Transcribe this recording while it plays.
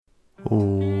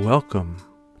Welcome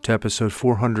to episode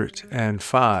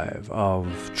 405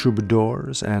 of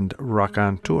Troubadours and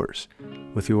Raconteurs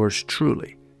with yours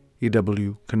truly,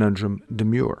 E.W. Conundrum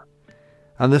Demure.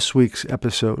 On this week's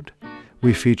episode,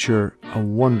 we feature a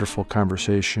wonderful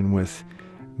conversation with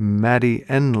Matty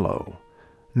Enlow,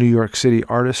 New York City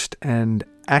artist and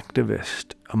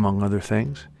activist, among other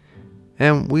things.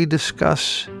 And we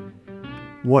discuss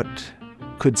what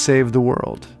could save the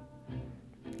world,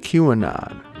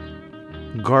 QAnon,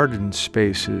 garden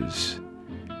spaces,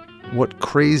 what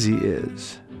crazy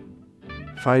is,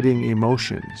 fighting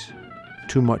emotions,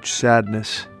 too much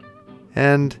sadness,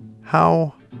 and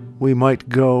how we might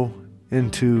go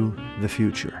into the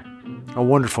future. A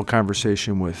wonderful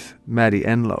conversation with Matty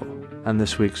Enlow on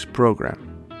this week's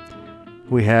program.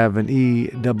 We have an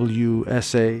EW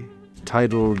essay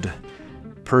titled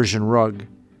Persian Rug,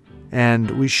 and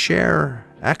we share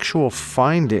actual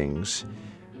findings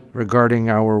regarding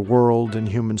our world and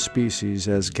human species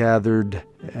as gathered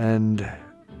and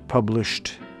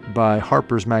published by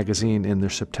Harper's Magazine in their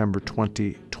September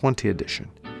 2020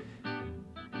 edition,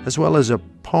 as well as a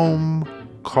poem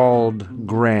called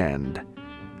Grand.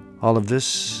 All of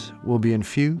this will be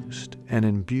infused and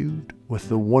imbued with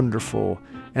the wonderful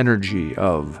energy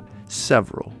of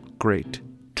several great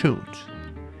tunes.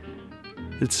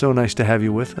 It's so nice to have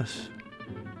you with us.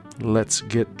 Let's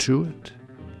get to it.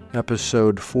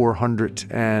 Episode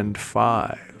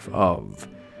 405 of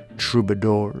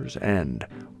Troubadours and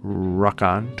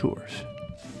Raconteurs.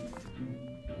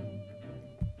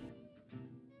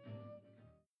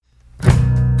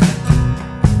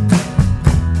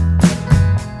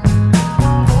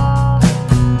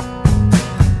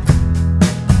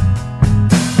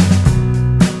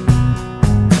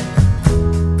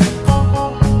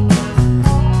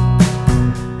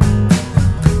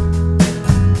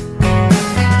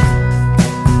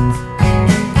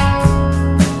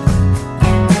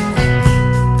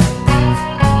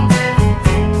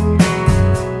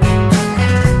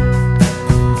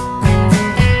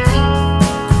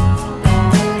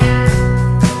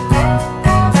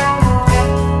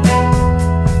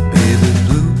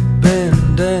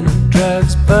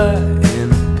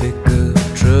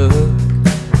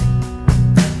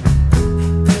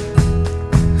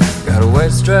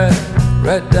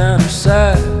 Right down her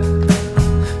side,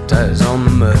 tires on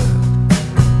the mud.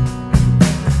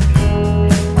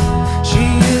 She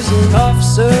is an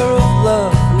officer of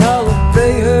love, and I'll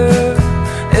obey her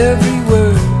every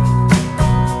word.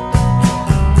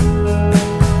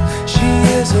 She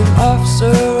is an officer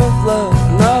of love,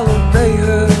 and I'll obey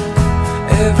her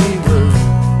every word.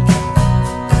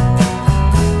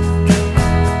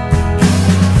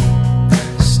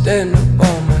 Stand up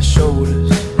on my shoulders,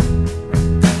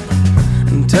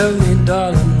 tell me,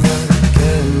 darling, what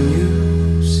can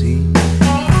you see?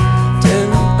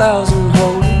 10,000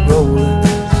 holy rollers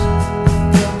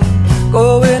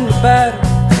go into battle,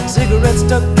 cigarettes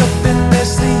tucked up in their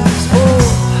sleeves.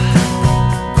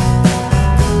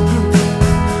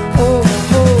 Oh,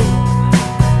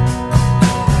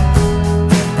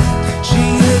 she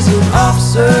is an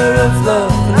officer of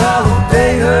love, and I'll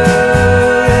obey her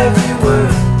every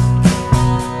word.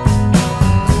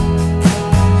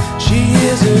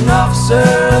 An officer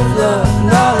of love,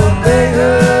 and I'll obey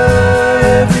her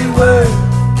every word.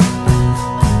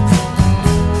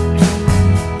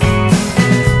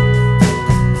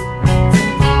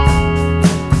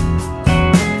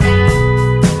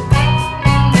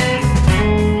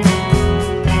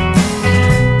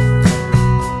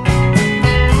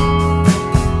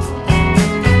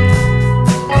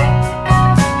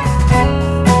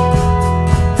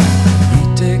 We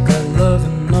take our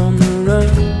loving on the run,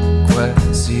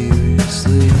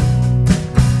 seriously.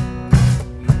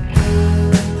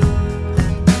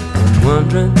 I'm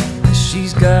wondering if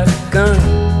she's got a gun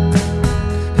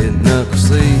hidden up her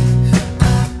sleeve.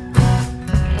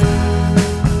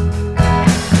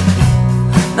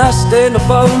 Now stand up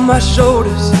over my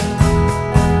shoulders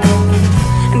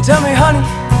and tell me, honey,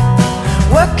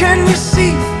 what can you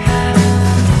see?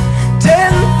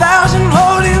 10,000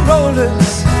 holy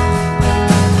rollers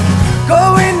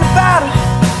go into battle,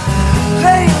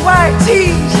 plain white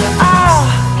tees.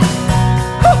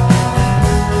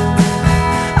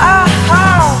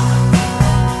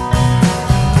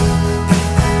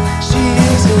 She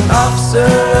is an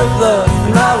officer of love,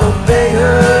 and I'll obey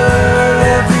her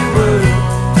every word.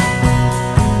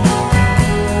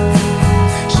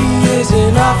 She is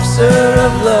an officer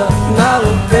of love, and I'll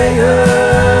obey her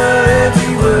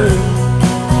every word.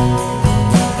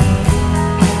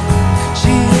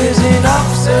 She is an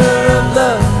officer of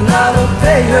love, and I'll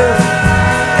obey her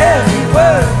every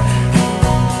word.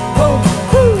 Oh,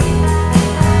 whoo.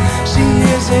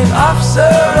 officer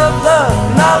of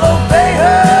love, and I'll obey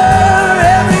her.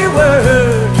 Every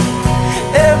word,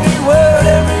 every word,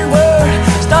 every word.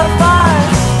 Start a fire.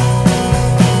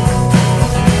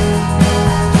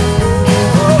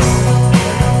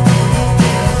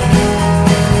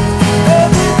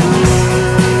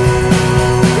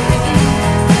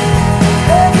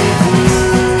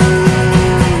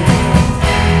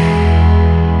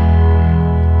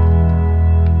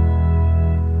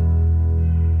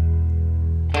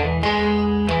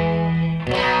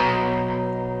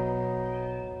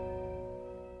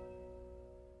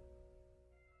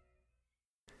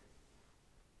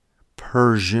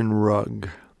 Persian Rug.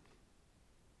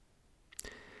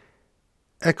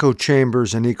 Echo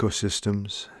chambers and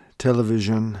ecosystems,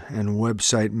 television and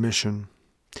website mission,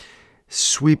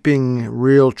 sweeping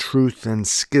real truth and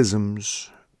schisms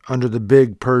under the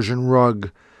big Persian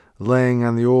rug laying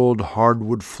on the old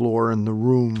hardwood floor in the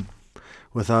room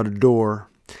without a door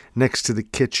next to the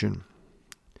kitchen,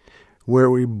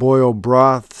 where we boil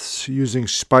broths using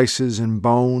spices and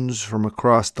bones from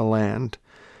across the land,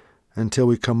 until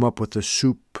we come up with a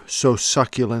soup so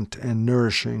succulent and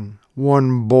nourishing,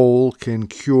 one bowl can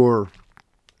cure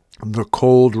the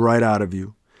cold right out of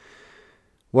you,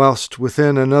 whilst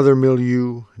within another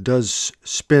milieu does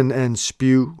spin and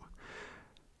spew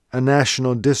a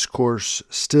national discourse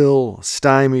still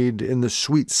stymied in the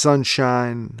sweet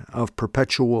sunshine of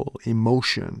perpetual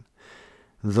emotion,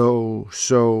 though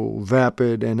so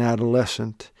vapid and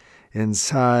adolescent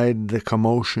inside the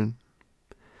commotion.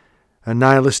 A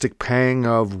nihilistic pang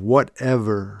of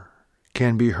whatever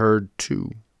can be heard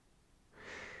too.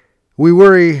 We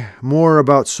worry more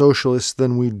about socialists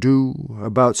than we do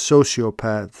about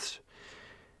sociopaths.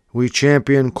 We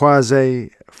champion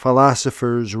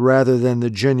quasi-philosophers rather than the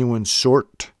genuine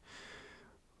sort.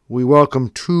 We welcome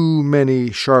too many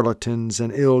charlatans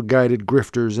and ill-guided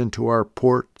grifters into our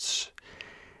ports,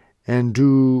 and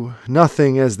do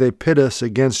nothing as they pit us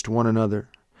against one another.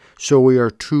 So we are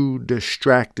too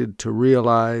distracted to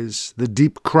realize the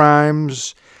deep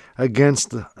crimes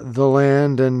against the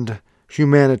land and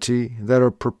humanity that are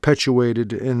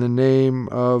perpetuated in the name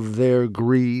of their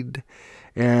greed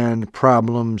and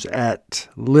problems at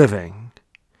living.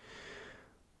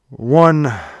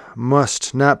 One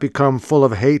must not become full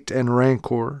of hate and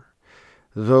rancor,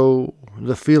 though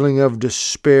the feeling of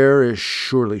despair is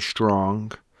surely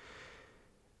strong.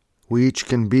 We each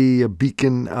can be a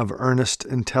beacon of earnest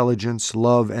intelligence,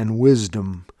 love, and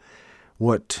wisdom.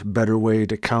 What better way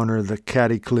to counter the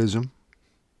cataclysm?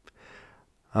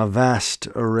 A vast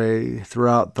array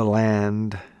throughout the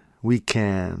land we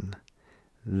can.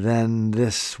 Then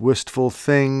this wistful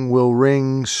thing will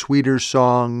ring sweeter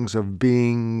songs of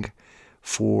being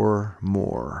for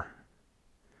more.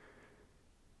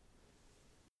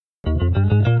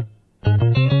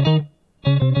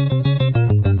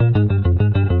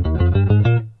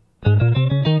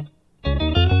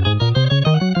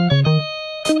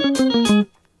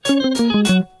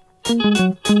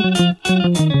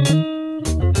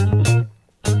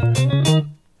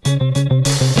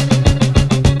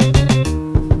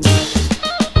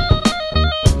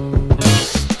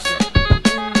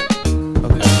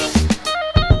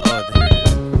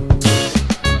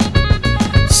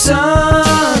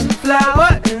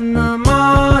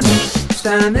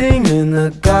 Standing in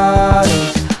the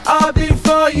garden, all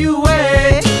before you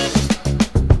wait.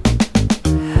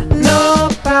 No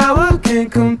power can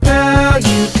compel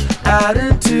you out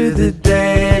into the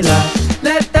daylight.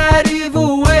 Let that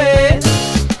evil wait.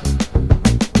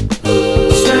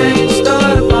 Strange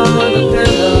thought upon the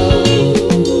pillow.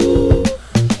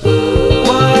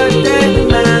 What they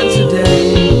demand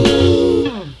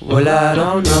today? Well, I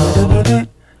don't know.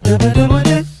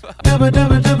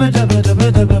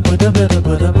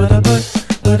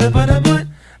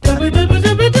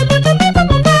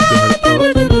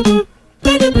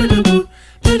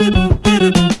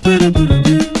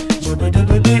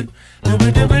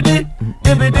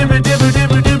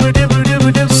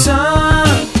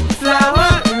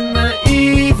 Sunflower in the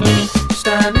evening,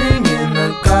 standing in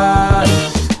the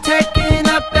garden, taking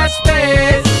up that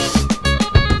space.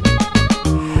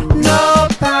 No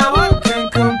power can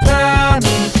compel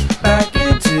me back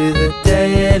into the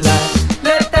daylight.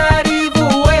 Let that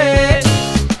evil wait.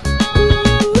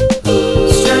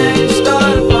 Strange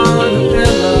thought upon the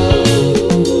pillow.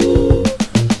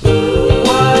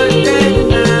 What day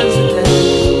demands a day?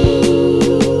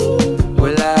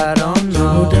 Well, I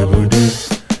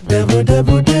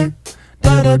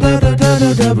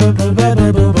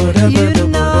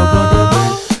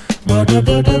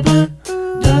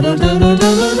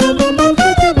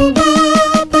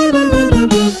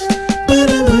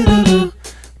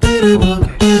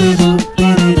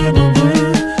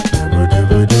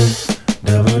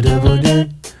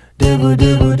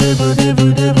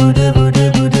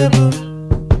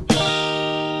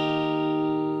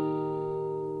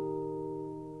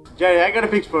Jerry, I got a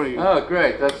fix for you. Oh,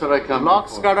 great. That's what I come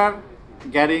Lox for. cutter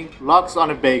getting lox on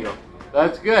a bagel.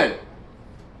 That's good.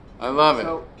 I love it.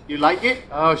 So, you like it?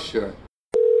 Oh, sure.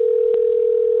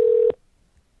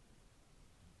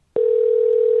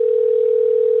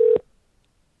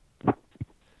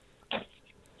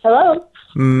 Hello?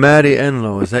 Maddie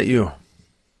Enlow, is that you?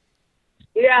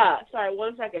 Yeah, sorry,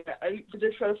 1 second. Did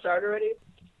the show start already?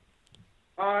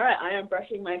 All right, I am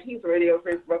brushing my teeth. Radio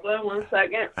Free Brooklyn. 1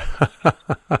 second.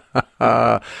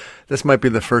 This might be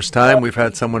the first time we've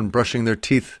had someone brushing their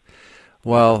teeth.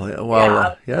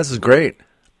 Yeah, this is great.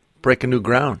 Breaking new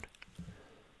ground.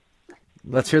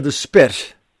 Let's hear the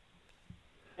spit.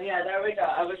 Yeah, there we go.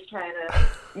 I was trying to,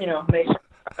 make sure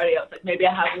everybody else, maybe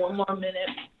I have 1 more minute.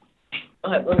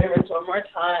 Let me rinse one more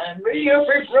time. Radio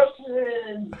Free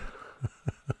Brooklyn.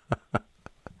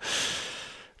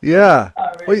 Yeah.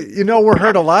 Well, we're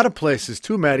heard a lot of places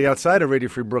too, Maddie, outside of Radio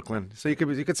Free Brooklyn. So you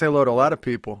could say hello to a lot of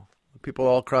people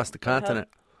all across the continent.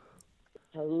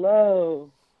 Hello.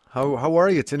 How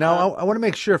are you? Now, I want to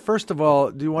make sure. First of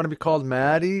all, do you want to be called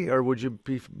Maddie, or would you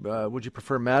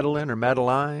prefer Madeline or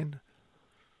Madeline?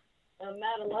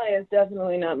 Madeline is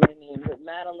definitely not my name, but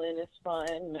Madeline is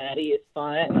fine. Maddie is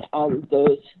fine. All of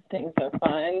those things are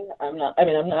fine. I'm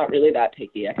not really that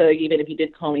picky. I feel like even if you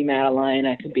did call me Madeline,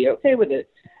 I could be okay with it.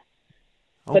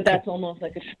 Okay. But that's almost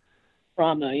like a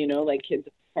trauma, like kids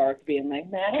at the park being like,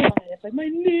 Madeline. It's like, my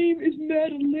name is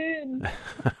Madeline.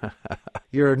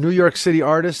 You're a New York City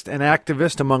artist and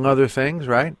activist, among other things,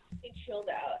 right? I chilled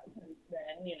out since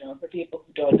then, for people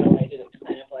who don't know, I did it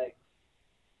kind of like,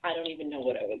 I don't even know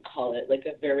what I would call it, like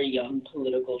a very young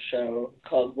political show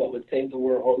called What Would Save the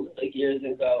World. Like years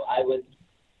ago, I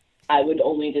would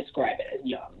only describe it as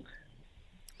young.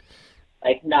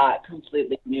 Like not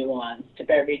completely nuanced,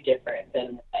 very different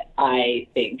than what I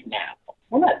think now.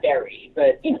 Well, not very,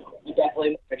 but,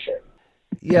 definitely mature.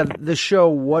 Yeah, the show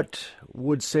What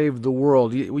Would Save the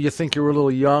World. You think you were a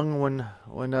little young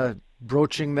when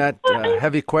broaching that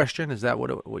heavy question? Is that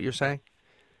what you're saying?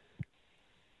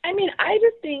 I mean, I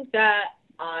just think that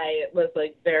I was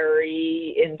like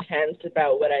very intense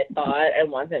about what I thought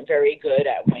and wasn't very good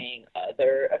at weighing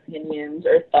other opinions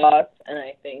or thoughts. And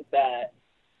I think that,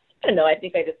 I don't know, I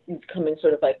think I just was coming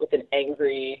sort of like with an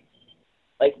angry,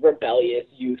 like rebellious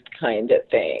youth kind of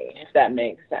thing, if that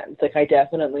makes sense. Like I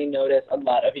definitely notice a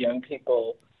lot of young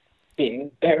people being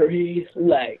very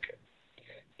like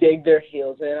dig their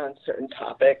heels in on certain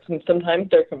topics. And sometimes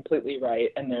they're completely right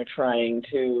and they're trying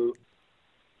to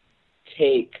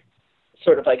take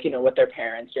sort of like, what their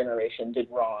parents' generation did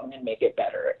wrong and make it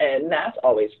better. And that's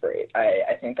always great.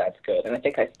 I think that's good. And I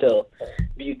think I still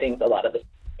view things a lot of the same.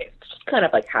 It's just kind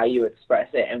of like how you express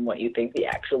it and what you think the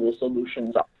actual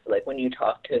solutions are. Like when you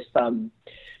talk to some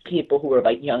people who are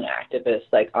like young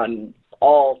activists, like on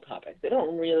all topics, they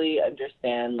don't really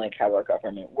understand like how our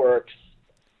government works.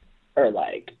 Or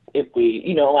like if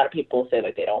we, a lot of people say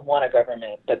like they don't want a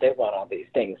government, but they want all these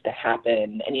things to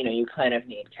happen. And, you kind of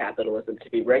need capitalism to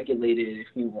be regulated if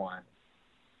you want,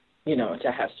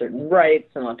 to have certain rights.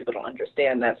 And a lot of people don't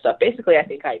understand that stuff. Basically, I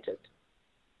think I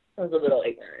was a little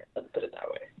ignorant. Let's put it that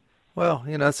way. Well,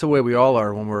 that's the way we all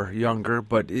are when we're younger.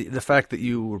 But the fact that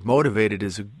you were motivated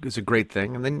is a great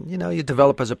thing. And then, you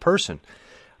develop as a person,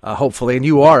 hopefully. And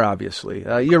you are, obviously.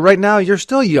 You're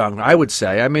still young, I would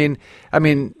say. I mean,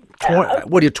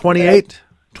 what are you, 28,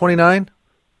 29?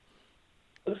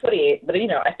 I'm 28, but,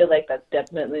 I feel like that's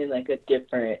definitely like a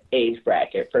different age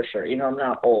bracket for sure. I'm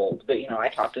not old, but, I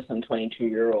talk to some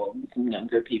 22-year-olds, some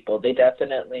younger people. They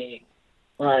definitely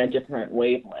are on a different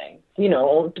wavelength,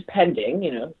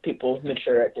 depending, people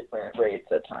mature at different rates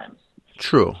at times.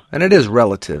 True. And it is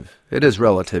relative.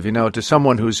 To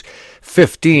someone who's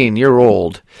 15, you're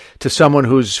old. To someone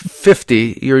who's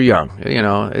 50, you're young.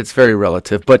 It's very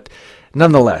relative. But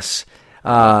nonetheless,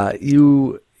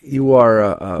 you are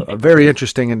a very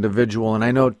interesting individual. And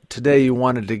I know today you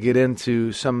wanted to get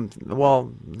into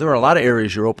there are a lot of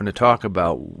areas you're open to talk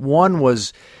about. One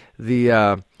was the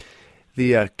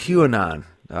QAnon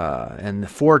and the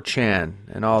 4chan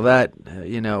and all that,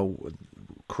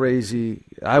 crazy,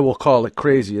 I will call it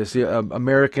crazy. It's the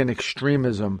American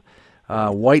extremism,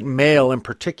 white male in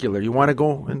particular. You want to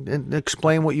go and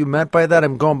explain what you meant by that?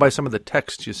 I'm going by some of the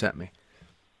texts you sent me.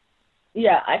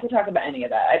 Yeah, I could talk about any of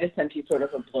that. I just sent you sort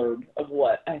of a blurb of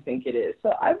what I think it is.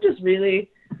 So I'm just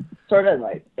really sort of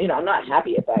like, I'm not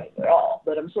happy about it at all,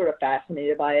 but I'm sort of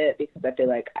fascinated by it because I feel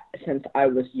like since I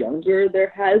was younger,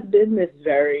 there has been this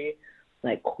very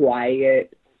like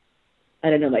quiet, I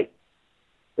don't know, like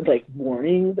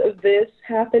warnings of this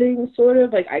happening, sort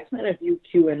of. Like I kind of view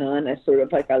QAnon as sort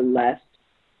of like a less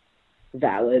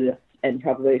valid and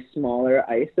probably smaller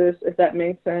ISIS, if that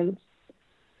makes sense.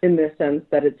 In the sense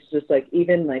that it's just like,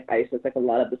 even like ISIS, like a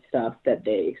lot of the stuff that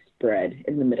they spread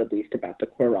in the Middle East about the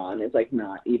Quran is like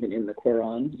not even in the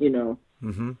Quran, you know,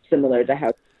 similar to how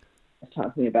I was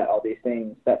talking about all these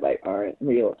things that like aren't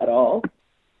real at all,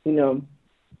 you know.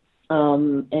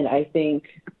 And I think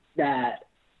that,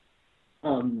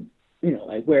 you know,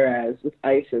 like, whereas with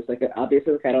ISIS, like,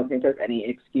 obviously, like, I don't think there's any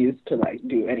excuse to, like,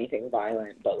 do anything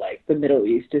violent, but, like, the Middle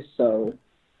East is so,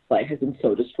 like, has been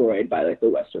so destroyed by, like, the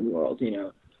Western world, you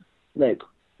know. Like,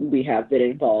 we have been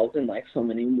involved in, like, so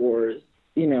many wars,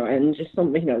 you know, and just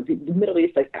some, you know, the Middle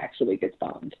East, like, actually gets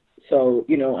bombed. So,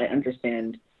 you know, I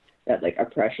understand that, like,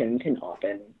 oppression can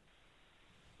often,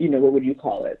 you know, what would you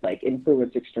call it? Like,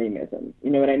 influence extremism. You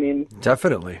know what I mean?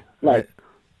 Definitely. Like,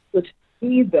 to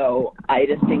me, though, I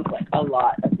just think, like, a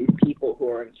lot of these people who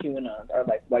are in QAnon are,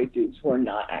 like, white dudes who are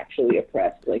not actually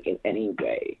oppressed, like, in any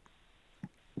way.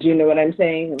 Do you know what I'm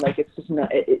saying? Like, it's just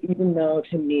not, even though,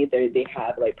 to me, they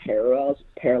have, like, parallels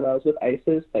with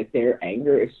ISIS, like, their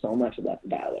anger is so much less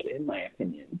valid, in my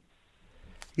opinion.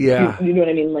 Yeah. You know what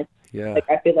I mean? Like, yeah. Like,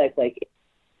 I feel like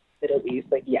Middle East,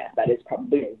 like, yes, that is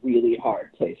probably a really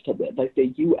hard place to live. Like,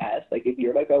 the U.S., like, if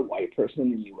you're, like, a white person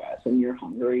in the U.S. and you're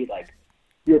hungry, like,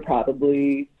 you're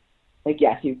probably, like,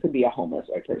 yes, you could be a homeless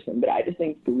white person, but I just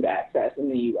think food access in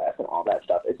the U.S. and all that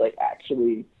stuff is, like,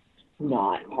 actually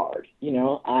not hard. You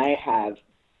know, I have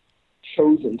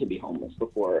chosen to be homeless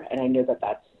before, and I know that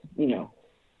that's, you know,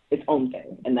 its own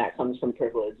thing, and that comes from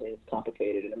privilege, and it's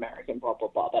complicated in America, blah, blah,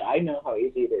 blah, but I know how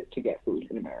easy it is to get food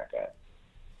in America.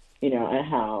 You know, and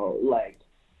how, like,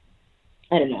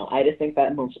 I don't know, I just think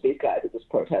that most of these guys at this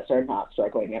protest are not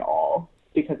struggling at all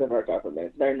because of our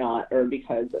government. They're not, or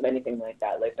because of anything like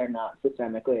that. Like, they're not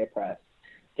systemically oppressed.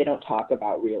 They don't talk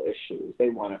about real issues. They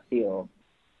want to feel,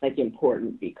 like,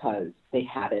 important because they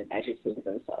haven't educated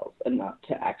themselves enough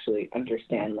to actually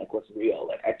understand, like, what's real.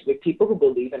 Like, people who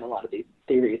believe in a lot of these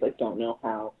theories, like, don't know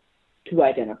how to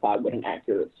identify what an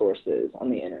accurate source is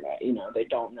on the internet. You know, they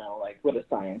don't know, like, what a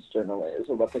science journal is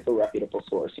or what's, like, a reputable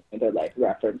source. You know, they're, like,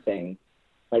 referencing,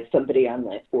 like, somebody on,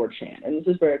 like, 4chan. And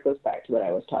this is where it goes back to what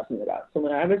I was talking about. So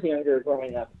when I was younger,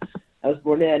 growing up, I was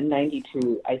born in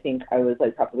 92. I think I was,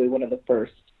 like, probably one of the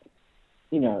first,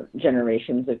 you know,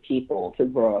 generations of people to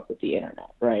grow up with the internet,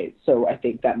 right? So I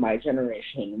think that my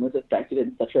generation was affected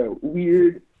in such a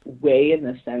weird way, in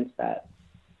the sense that,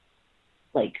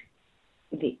 like,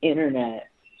 the internet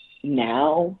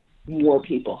now, more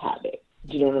people have it.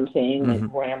 Do you know what I'm saying? Like,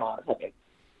 grandmas have it,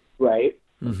 right?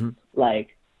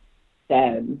 Like,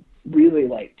 then really,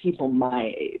 like, people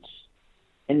my age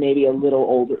and maybe a little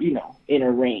older, you know, in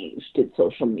a range, did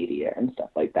social media and stuff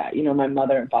like that. You know, my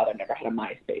mother and father never had a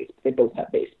MySpace. They both have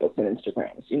Facebooks and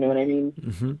Instagrams. You know what I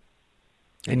mean?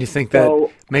 And you think that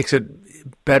makes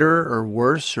it better or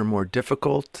worse or more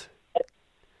difficult?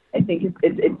 I think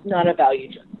it's not a value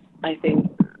judgment. I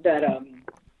think that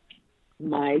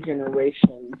my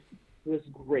generation was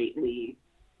greatly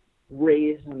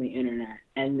raised on the internet,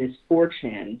 and this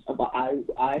 4chan,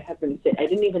 I have been saying, I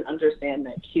didn't even understand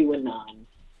that QAnon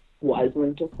was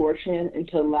linked to 4chan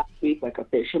until last week, like,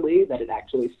 officially, that it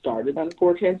actually started on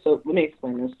 4chan. So let me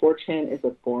explain this. 4chan is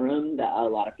a forum that a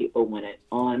lot of people went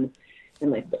on in,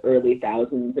 like, the early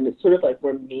thousands, and it's sort of like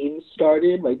where memes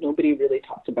started. Like, nobody really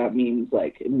talked about memes,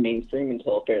 like, in mainstream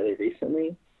until fairly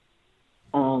recently.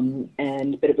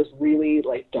 But it was really,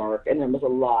 like, dark, and there was a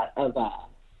lot of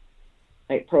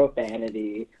like,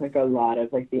 profanity, like, a lot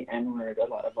of, like, the N-word, a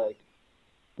lot of, like,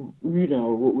 you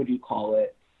know, what would you call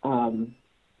it?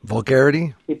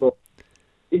 Vulgarity? People,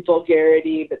 it's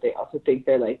vulgarity, but they also think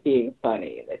they're, like, being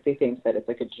funny. Like, they think that it's,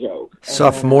 like, a joke.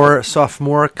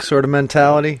 Sophomoric sort of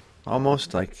mentality,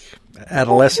 almost, like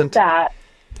adolescent? That,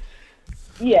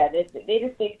 yeah, they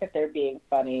just think that they're being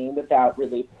funny without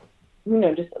really, you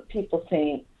know, just people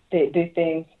saying, they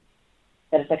think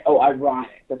that it's like, oh,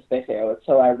 ironic. That's what they say. Oh, it's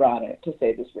so ironic to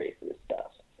say this racist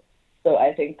stuff. So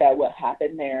I think that what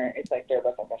happened there is, like, there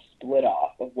was, like, a split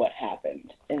off of what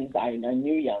happened. And I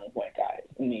knew young white guys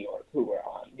in New York who were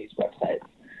on these websites.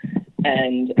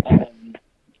 And,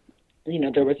 you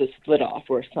know, there was a split off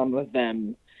where some of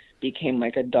them became,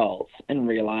 like, adults and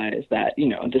realized that, you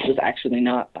know, this is actually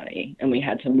not funny. And we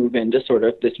had to move into sort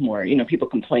of this more, you know, people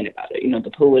complain about it, you know,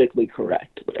 the politically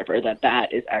correct, whatever,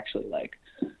 that is actually, like,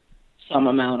 some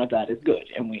amount of that is good,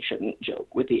 and we shouldn't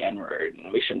joke with the N-word,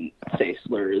 and we shouldn't say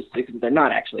slurs because they're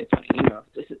not actually funny. You know,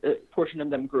 a portion of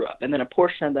them grew up, and then a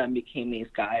portion of them became these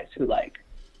guys who, like,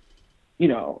 you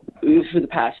know, for the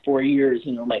past 4 years,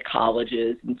 you know, like,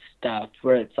 colleges and stuff,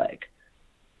 where it's like,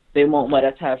 they won't let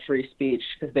us have free speech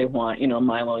because they want,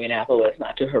 Milo Yiannopoulos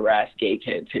not to harass gay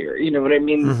kids here. You know what I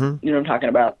mean? Mm-hmm. You know what I'm talking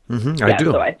about? Mm-hmm. I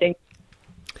do. So I think...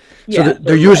 So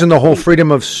they're using the whole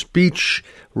freedom of speech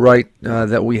right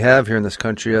that we have here in this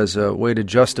country as a way to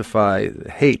justify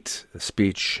hate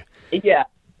speech. Yeah,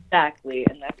 exactly.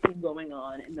 And that's been going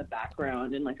on in the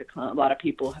background. And like a lot of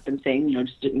people have been saying,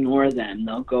 just ignore them.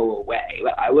 They'll go away.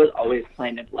 But I was always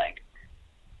kind of like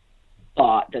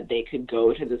thought that they could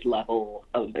go to this level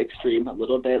of extreme a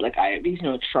little bit. Like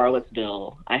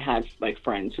Charlottesville, I had like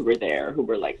friends who were there who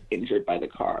were like injured by the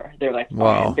car. They're like,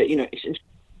 wow. But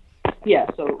yeah,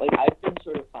 so like I've been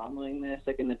sort of following this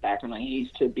like in the background. I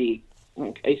used to go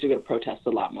to protests a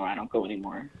lot more. I don't go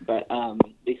anymore, but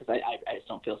because I just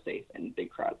don't feel safe in big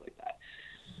crowds like that.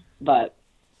 But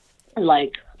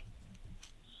like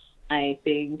I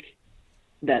think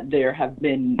that there have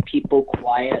been people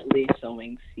quietly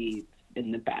sowing seeds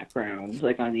in the background,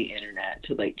 like on the internet,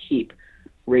 to like keep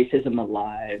racism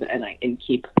alive and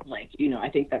keep like I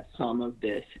think that some of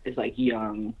this is like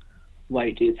young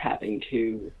white dudes having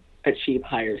to achieve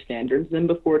higher standards than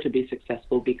before to be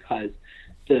successful because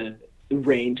the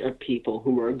range of people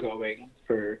who are going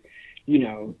for,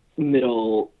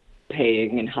 middle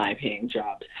paying and high paying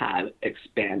jobs have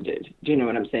expanded. Do you know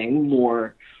what I'm saying?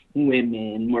 More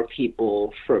women, more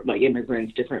people for like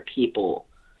immigrants, different people.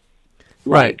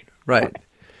 Right.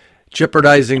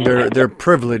 Jeopardizing their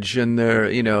privilege and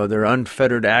their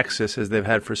unfettered access as they've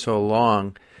had for so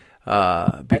long,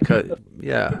 because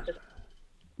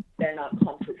they're not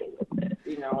comfortable with it,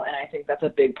 and I think that's a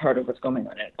big part of what's going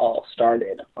on. It all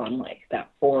started on like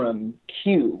that forum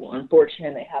Q on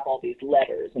 4chan. They have all these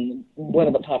letters, and one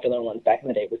of the popular ones back in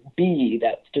the day was B,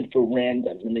 that stood for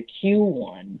random, and the Q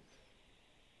one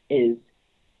is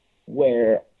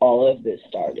where all of this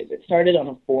started. It started on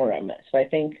a forum, so I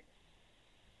think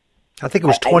it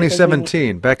was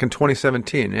 2017, back in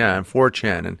 2017, yeah, on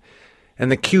 4chan.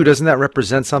 And the Q, doesn't that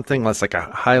represent something that's like a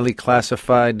highly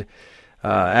classified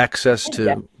access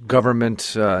to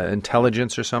government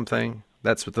intelligence or something?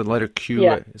 That's what the letter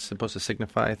Q is supposed to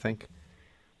signify, I think.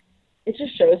 It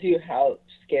just shows you how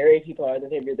scary people are that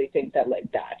they really think that,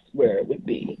 like, that's where it would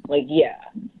be. Like,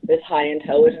 this high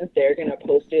intelligence, they're going to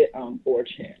post it on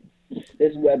 4chan,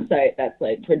 this website that's,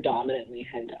 like, predominantly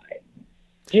hentai.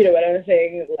 Do you know what I'm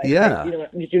saying? Like, yeah.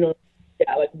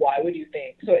 Like, why would you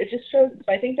think? So it just shows,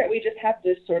 I think that we just have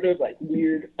this sort of, like,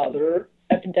 weird other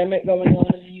epidemic going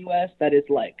on in the U.S. that is,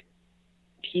 like,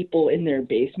 people in their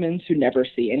basements who never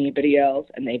see anybody else,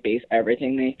 and they base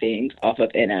everything they think off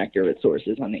of inaccurate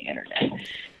sources on the internet.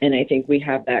 And I think we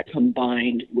have that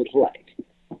combined with, like,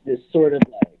 this sort of,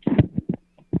 like,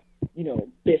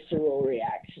 visceral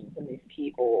reaction from these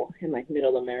people in, like,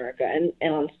 middle America. And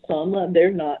on some,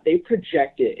 they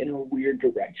project it in a weird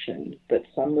direction, but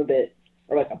some of it,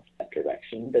 or like a bad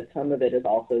direction, but some of it is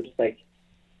also just, like,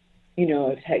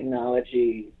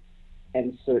 technology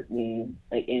and certain,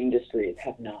 like, industries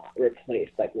have not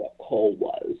replaced, like, what coal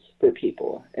was for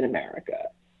people in America.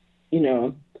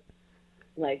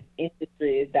 Like,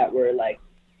 industries that were, like,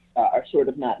 are sort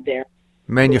of not there.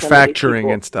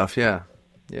 Manufacturing and stuff, yeah.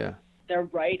 They're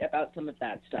right about some of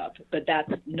that stuff, but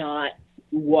that's not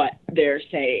what they're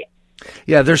saying.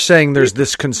 Yeah, they're saying there's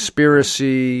this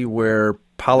conspiracy where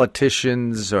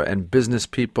politicians and business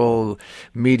people,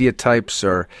 media types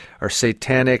are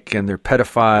satanic and they're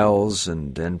pedophiles,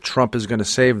 and Trump is going to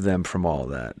save them from all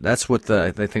that. That's what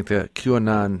they think the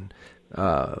QAnon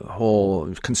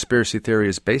whole conspiracy theory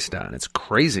is based on. It's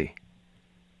crazy.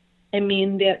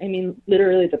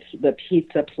 Literally the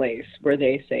pizza place where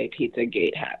they say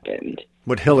Pizzagate happened.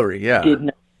 With Hillary, yeah.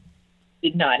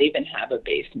 Did not even have a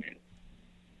basement.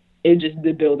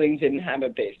 The building didn't have a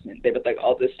basement. They were like,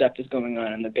 all this stuff is going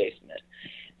on in the basement.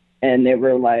 And they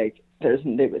were like,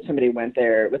 somebody went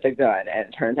there with a gun, and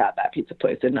it turns out that pizza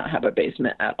place did not have a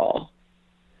basement at all.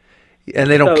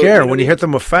 And they don't care. When you hit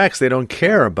them with facts, they don't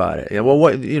care about it. Yeah,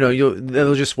 well,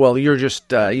 they'll just, you're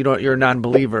just, you're a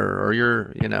non-believer, or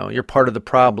you're part of the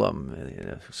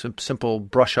problem. Some simple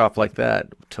brush off like that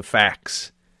to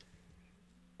facts.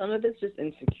 Some of it's just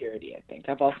insecurity, I think.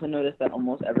 I've also noticed that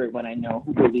almost everyone I know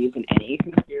who believes in any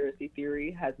conspiracy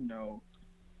theory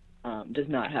does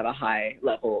not have a high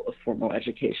level of formal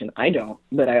education. I don't,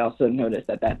 but I also noticed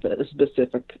that that's a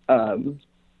specific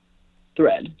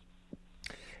thread.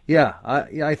 Yeah,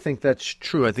 I think that's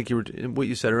true. I think what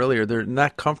you said earlier, they're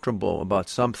not comfortable about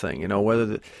something,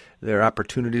 whether there are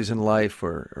opportunities in life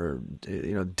or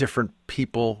different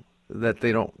people that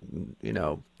they don't,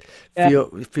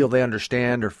 feel they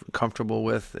understand or comfortable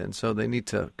with, and so they need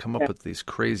to come up with these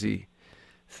crazy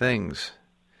things.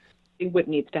 think what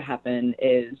needs to happen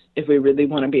is, if we really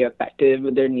want to be effective,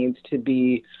 there needs to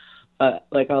be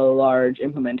like a large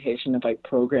implementation of like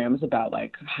programs about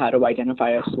like how to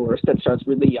identify a source that starts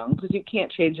really young, because you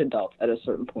can't change adults at a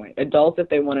certain point. Adults, if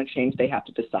they want to change, they have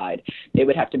to decide. They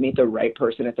would have to meet the right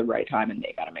person at the right time, and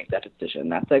they got to make that decision.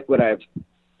 That's like what I've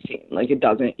seen. Like,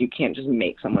 you can't just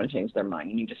make someone change their mind.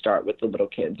 You need to start with the little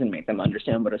kids and make them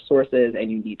understand what a source is,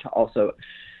 and you need to also,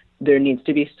 there needs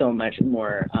to be so much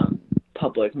more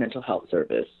public mental health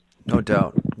service. No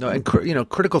doubt. No, and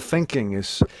critical thinking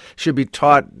should be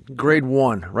taught grade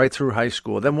 1 right through high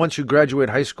school. Then once you graduate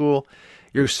high school,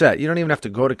 you're set. You don't even have to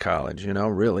go to college.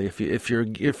 Really, if you're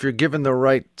given the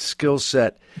right skill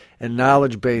set and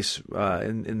knowledge base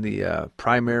in the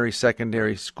primary,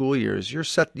 secondary school years, you're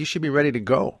set. You should be ready to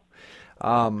go.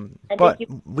 But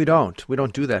we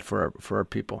don't do that for our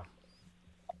people.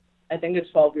 I think a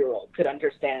 12-year-old could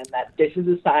understand that this is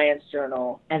a science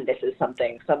journal and this is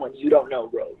something someone you don't know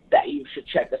wrote, that you should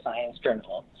check the science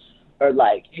journal, or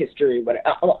like history.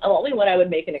 Only what I would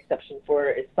make an exception for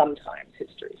is sometimes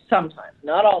history. Sometimes,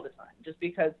 not all the time, just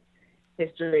because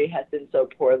history has been so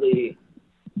poorly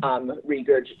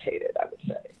regurgitated, I would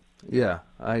say. Yeah,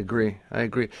 I agree.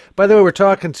 By the way, we're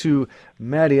talking to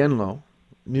Maddie Enlow,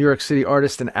 New York City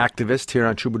artist and activist here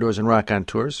on Troubadours and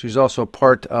Raconteurs. She's also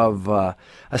part of a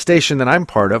station that I'm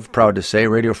part of, proud to say,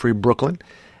 Radio Free Brooklyn.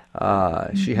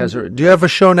 She has her. Do you have a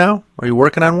show now? Are you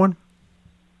working on one?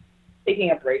 Taking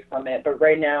a break from it, but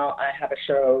right now I have a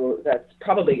show that's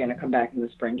probably going to come back in the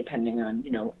spring, depending on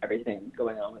everything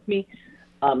going on with me,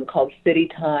 called City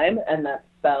Time, and that's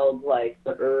spelled like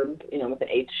the herb, with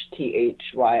an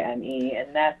HTHYME,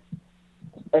 and that's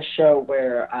a show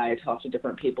where I talk to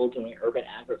different people doing urban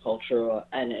agricultural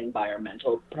and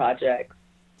environmental projects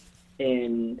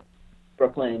in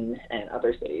Brooklyn and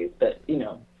other cities,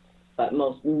 but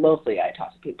mostly I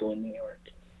talk to people in New York.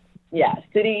 Yeah,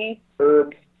 city,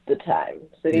 herb, the time.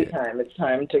 City time. It's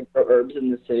time to grow herbs in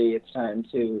the city. It's time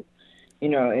to,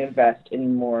 invest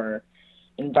in more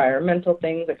environmental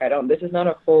things. This is not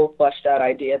a full fleshed out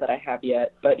idea that I have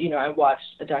yet, but I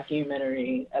watched a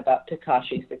documentary about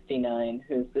Tekashi 69,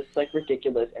 who's this like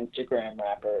ridiculous Instagram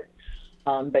rapper,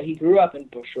 but he grew up in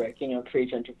Bushwick,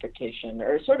 pre-gentrification,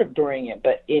 or sort of during it,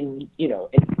 but in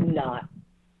not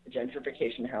a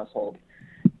gentrification household.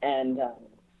 And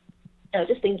I was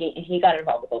just thinking, he got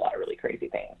involved with a lot of really crazy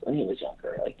things when he was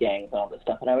younger, like gangs and all this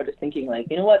stuff, and I was just thinking, like,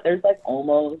 there's like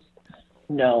almost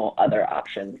no other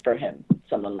option for him,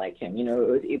 someone like him. It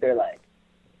was either like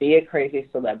be a crazy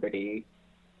celebrity,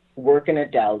 work in a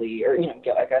deli, or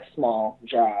get like a small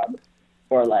job,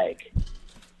 or like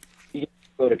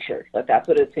go to church. Like that's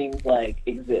what it seems like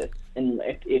exists. And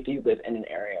if you live in an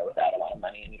area without a lot of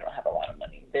money and you don't have a lot of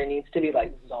money, there needs to be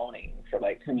like zoning for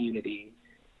like community,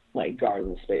 like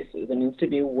garden spaces. There needs to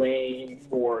be way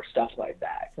more stuff like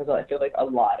that, because I feel like a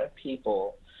lot of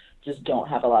people just don't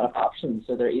have a lot of options,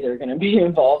 so they're either going to be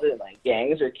involved in like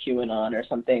gangs or QAnon or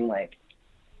something like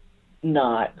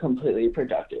not completely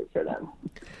productive for them.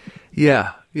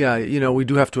 Yeah, we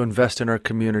do have to invest in our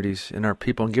communities, in our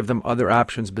people, and give them other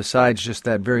options besides just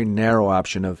that very narrow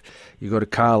option of you go to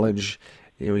college,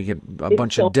 you get a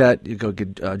bunch of debt, you go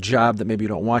get a job that maybe you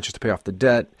don't want just to pay off the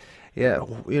debt. Yeah,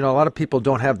 a lot of people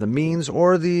don't have the means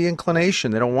or the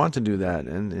inclination. They don't want to do that.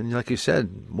 And like you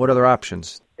said, what other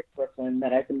options?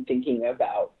 That I've been thinking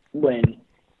about when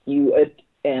you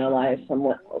analyze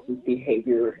someone else's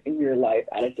behavior in your life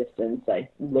at a distance,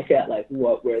 like look at like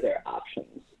what were their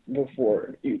options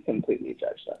before you completely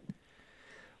judge them.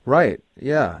 Right.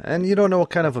 Yeah. And you don't know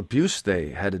what kind of abuse they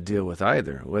had to deal with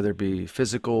either, whether it be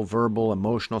physical, verbal,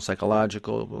 emotional,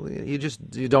 psychological.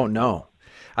 You don't know.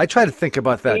 I try to think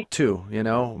about that too,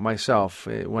 myself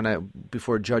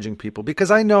before judging people,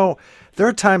 because I know there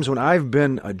are times when I've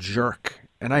been a jerk.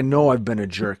 And I know I've been a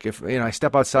jerk. If I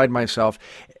step outside myself,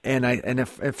 and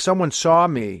if someone saw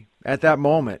me at that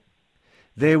moment,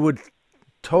 they would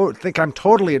think I'm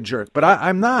totally a jerk. But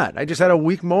I'm not. I just had a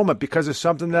weak moment because of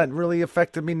something that really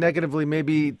affected me negatively,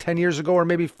 maybe 10 years ago or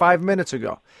maybe 5 minutes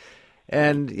ago.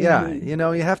 And you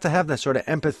have to have that sort of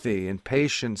empathy and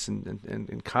patience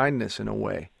and kindness in a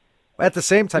way. At the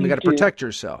same time, you got to protect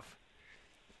yourself.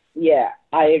 Yeah,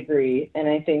 I agree, and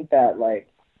I think that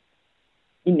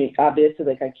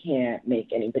obviously, I can't make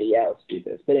anybody else do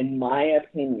this, but in my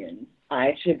opinion,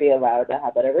 I should be allowed to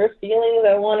have whatever feelings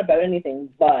I want about anything,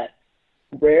 but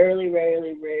rarely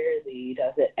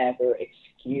does it ever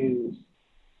excuse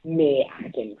me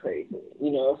acting crazy.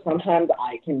 Sometimes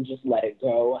I can just let it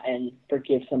go and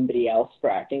forgive somebody else for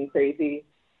acting crazy,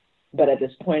 but at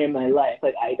this point in my life,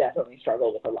 I definitely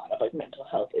struggle with a lot of, mental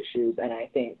health issues, and I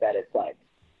think that it's,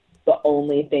 the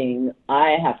only thing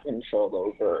I have control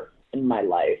over in my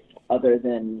life, other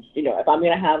than, if I'm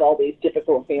going to have all these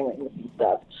difficult feelings and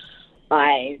stuff,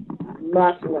 I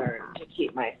must learn to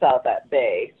keep myself at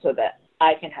bay so that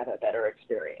I can have a better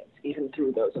experience, even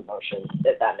through those emotions,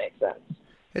 if that makes sense.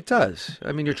 It does.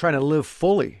 I mean, you're trying to live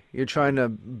fully. You're trying to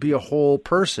be a whole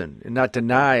person and not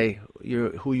deny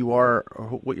who you are or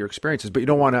what your experience is, but you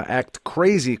don't want to act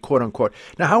crazy, quote unquote.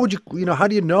 Now, how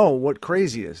do you know what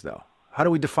crazy is, though? How do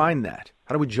we define that?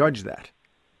 How do we judge that?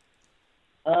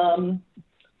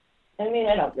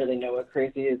 I don't really know what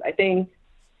crazy is. I think,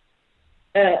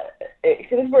 because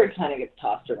this word kind of gets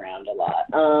tossed around a lot.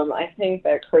 I think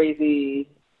that crazy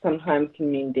sometimes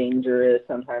can mean dangerous,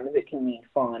 sometimes it can mean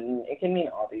fun, it can mean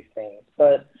all these things.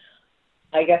 But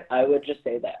I guess I would just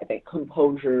say that I think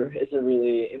composure is a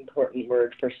really important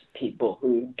word for people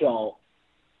who don't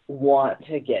want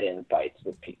to get in fights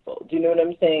with people. Do you know what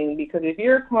I'm saying? Because if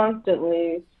you're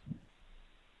constantly,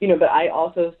 but I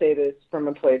also say this from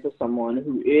a place of someone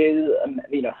who is,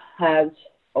 has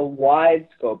a wide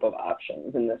scope of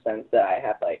options, in the sense that I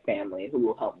have family who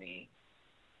will help me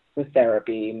with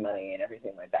therapy, money, and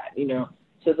everything like that,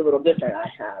 So it's a little different.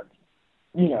 I have,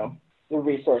 the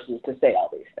resources to say all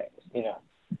these things,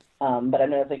 But I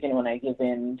know when I give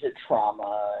in to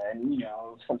trauma and,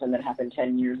 something that happened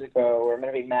 10 years ago, or I'm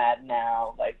going to be mad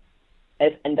now,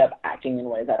 I end up acting in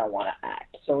ways I don't want to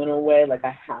act. So in a way,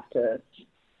 I have to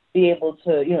be able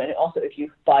to, and also if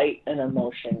you fight an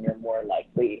emotion, you're more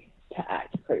likely to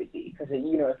act crazy. Because,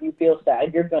 if you feel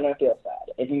sad, you're going to feel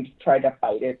sad. If you try to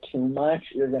fight it too much,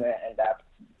 you're going to end up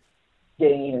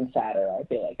getting even sadder, I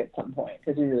feel like, at some point,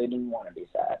 because you really didn't want to be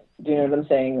sad. Do you know what I'm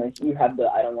saying? You have the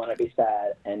I don't want to be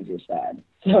sad, and you're sad.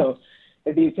 So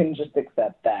if you can just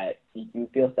accept that you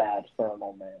feel sad for a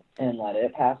moment and let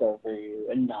it pass over you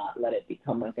and not let it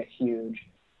become a huge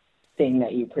thing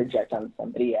that you project on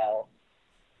somebody else.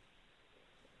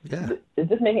 Yeah. Is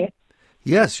this making sense?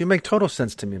 Yes, you make total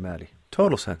sense to me, Maddie.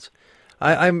 Total sense.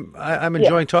 I'm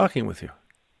enjoying talking with you.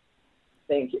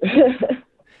 Thank you.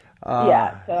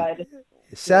 Yeah. So I just.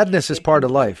 Sadness is part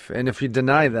of life, and if you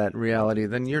deny that reality,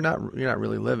 then you're not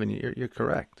really living. You're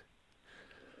correct.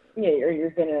 Yeah,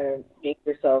 you're gonna make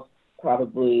yourself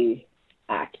probably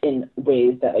act in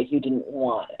ways that you didn't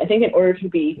want. I think in order to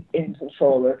be in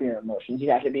control of your emotions, you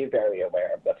have to be very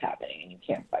aware of what's happening, and you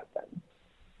can't fight them.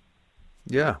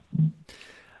 Yeah,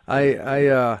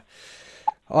 I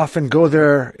often go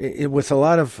there with a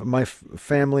lot of my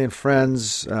family and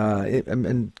friends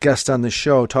and guests on the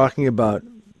show, talking about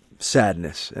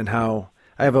sadness and how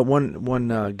I have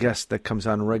one guest that comes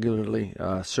on regularly,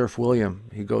 Surf William,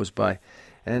 he goes by,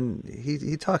 and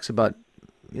he talks about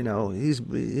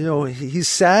he's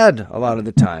sad a lot of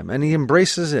the time, and he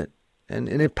embraces it, and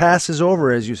it passes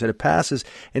over, as you said, it passes,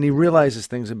 and he realizes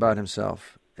things about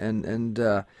himself, and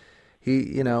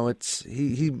he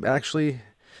actually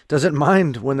doesn't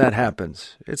mind when that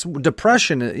happens. It's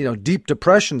depression, deep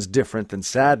depression's different than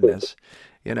sadness,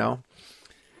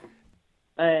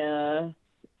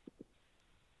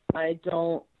 I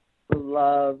don't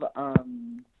love, what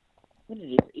did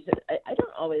you say? You said, I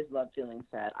don't always love feeling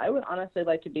sad. I would honestly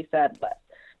like to be sad less,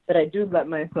 but I do let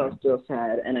myself feel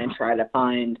sad, and I try to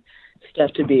find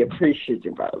stuff to be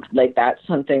appreciative of. That's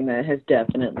something that is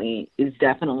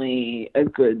definitely a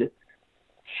good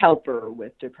helper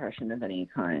with depression of any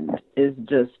kind, is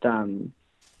just, trying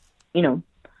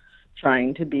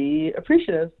to be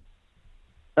appreciative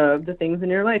of the things in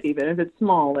your life, even if it's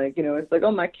small. It's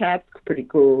oh, my cat's pretty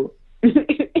cool.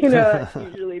 It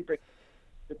usually brings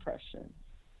depression.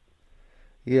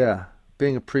 Yeah,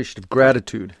 being appreciative,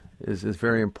 gratitude is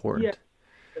very important.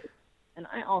 Yeah. And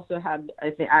I also have,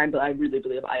 I really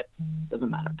believe I have the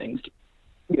amount of things to,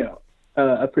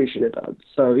 appreciative of.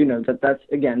 So, that's,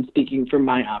 again, speaking from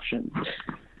my options.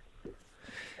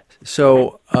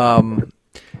 So,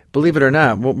 believe it or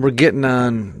not, we're getting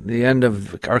on the end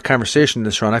of our conversation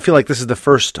this round. I feel like this is the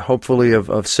first, hopefully,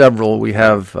 of several we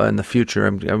have in the future.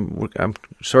 I'm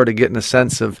sort of getting a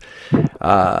sense of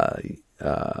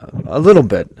a little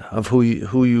bit of who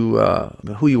you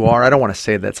are. I don't want to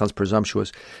say that, sounds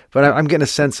presumptuous, but I'm getting a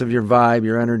sense of your vibe,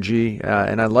 your energy,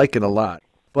 and I like it a lot.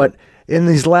 But in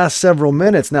these last several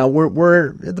minutes, now we're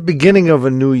at the beginning of a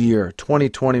new year,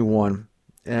 2021.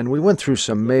 And we went through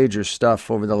some major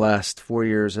stuff over the last 4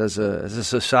 years as a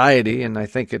society, and I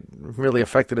think it really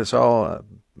affected us all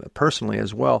personally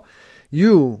as well.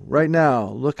 You, right now,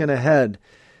 looking ahead,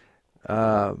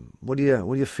 what do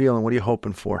you feel and what are you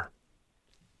hoping for?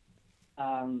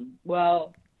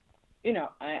 Well,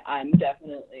 I'm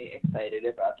definitely excited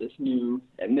about this new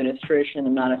administration.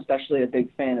 I'm not especially a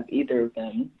big fan of either of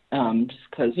them, just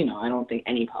because, I don't think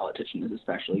any politician is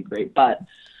especially great. But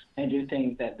I do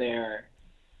think that they're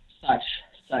such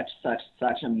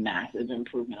a massive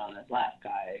improvement on this last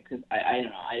guy. Because I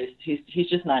don't know, he's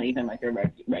just not even like a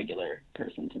regular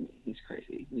person to me. He's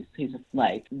crazy. He's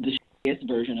like the shittiest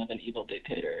version of an evil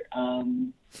dictator.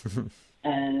 And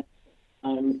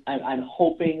I'm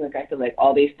hoping, like, I feel like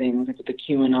all these things, like with the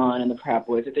QAnon and the Proud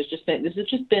Boys, that this has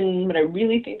just been what I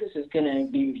really think this is going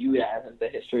to be viewed as the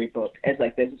history book, as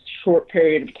like this short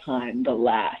period of time, the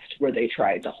last, where they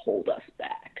tried to hold us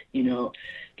back.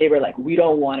 They were like, we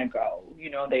don't want to go.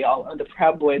 The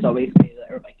Proud Boys always say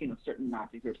that, or like, certain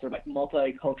Nazi groups are like,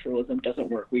 multiculturalism doesn't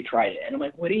work, we tried it. And I'm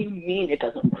like, what do you mean it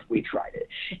doesn't work? We tried it.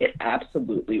 It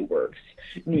absolutely works.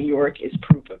 New York is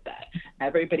proof of that.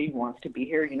 Everybody wants to be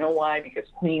here. You know why? Because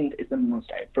Queens is the most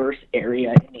diverse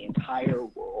area in the entire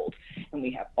world. And we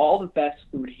have all the best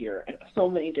food here and so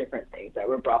many different things that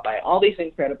were brought by all these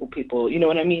incredible people. You know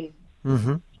what I mean?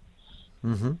 Mm-hmm.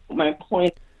 Mm-hmm. My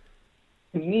point,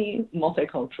 to me,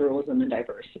 multiculturalism and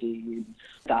diversity,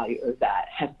 value of that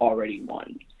has already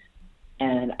won.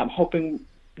 And I'm hoping,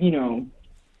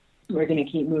 we're going to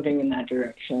keep moving in that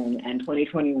direction. And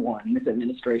 2021, this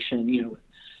administration, with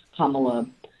Kamala,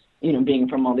 being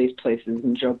from all these places,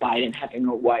 and Joe Biden having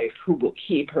a wife who will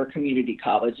keep her community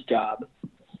college job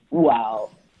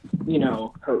while,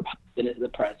 her husband is the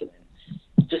president,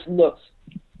 just looks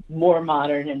more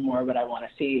modern and more what I want to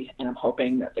see. And I'm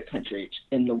hoping that the country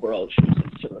in the world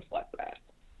chooses to reflect that.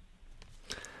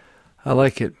 I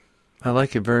like it. I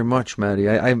like it very much, Maddie.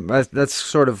 I that's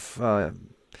sort of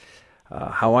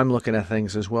how I'm looking at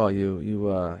things as well.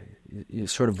 You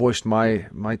sort of voiced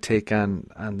my take on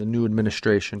the new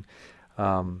administration.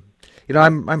 I'm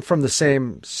from the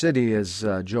same city as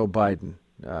Joe Biden.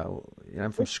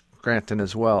 I'm from Scranton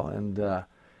as well, and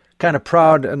kind of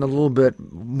proud and a little bit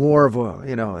more of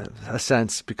a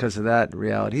sense because of that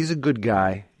reality. He's a good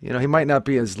guy. He might not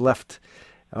be as left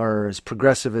or as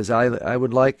progressive as I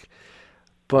would like,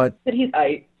 but he's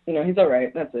all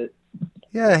right. That's it.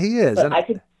 Yeah, he is.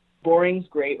 But boring's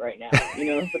great right now.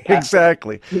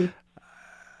 Exactly.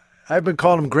 I've been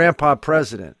calling him Grandpa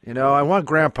President. I want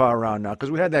Grandpa around now because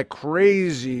we had that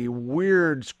crazy,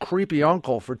 weird, creepy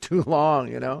uncle for too long.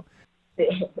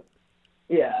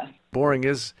 Yeah. Boring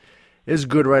is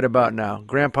good right about now.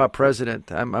 Grandpa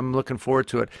President. I'm looking forward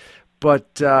to it,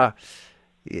 but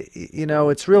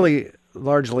it's really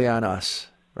largely on us,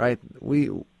 right?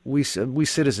 We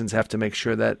citizens have to make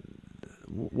sure that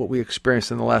what we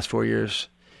experienced in the last 4 years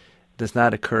does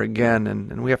not occur again,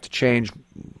 and we have to change.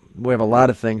 We have a lot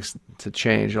of things to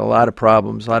change, a lot of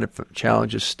problems, a lot of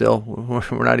challenges still.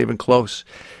 We're not even close,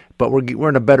 but we're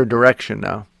in a better direction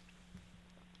now.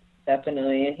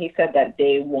 Definitely, and he said that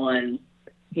day one,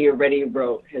 he already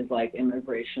wrote his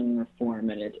immigration reform,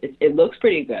 and it looks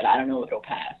pretty good. I don't know if it'll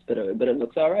pass, but it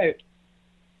looks all right.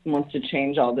 He wants to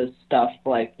change all this stuff,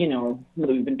 what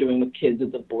we've been doing with kids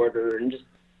at the border, and just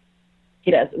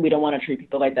we don't want to treat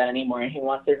people like that anymore, and he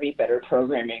wants there to be better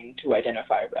programming to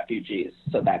identify refugees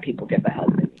so that people get the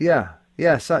help they need.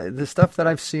 Yeah. So the stuff that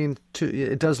I've seen too,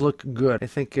 it does look good. I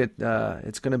think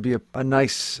it's going to be a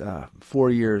nice 4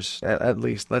 years at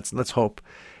least. Let's hope.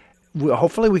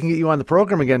 Hopefully we can get you on the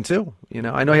program again too.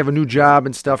 I know you have a new job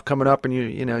and stuff coming up, and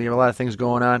you have a lot of things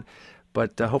going on,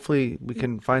 but hopefully we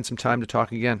can find some time to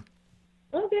talk again.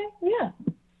 Okay. Yeah.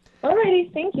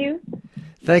 Alrighty. Thank you.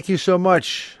 Thank you so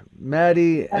much,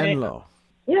 Maddie Enlow.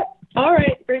 Yep. All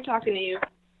right. Great talking to you.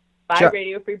 Bye,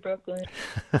 Radio Free Brooklyn.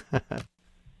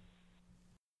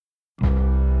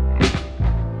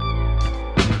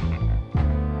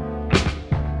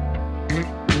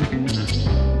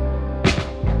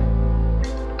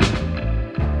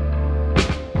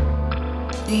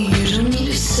 You don't need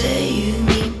to save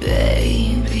me,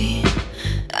 baby.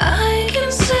 I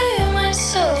can save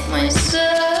myself.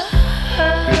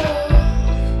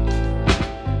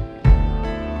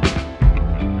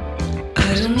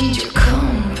 I don't need your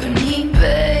company,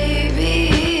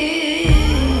 baby.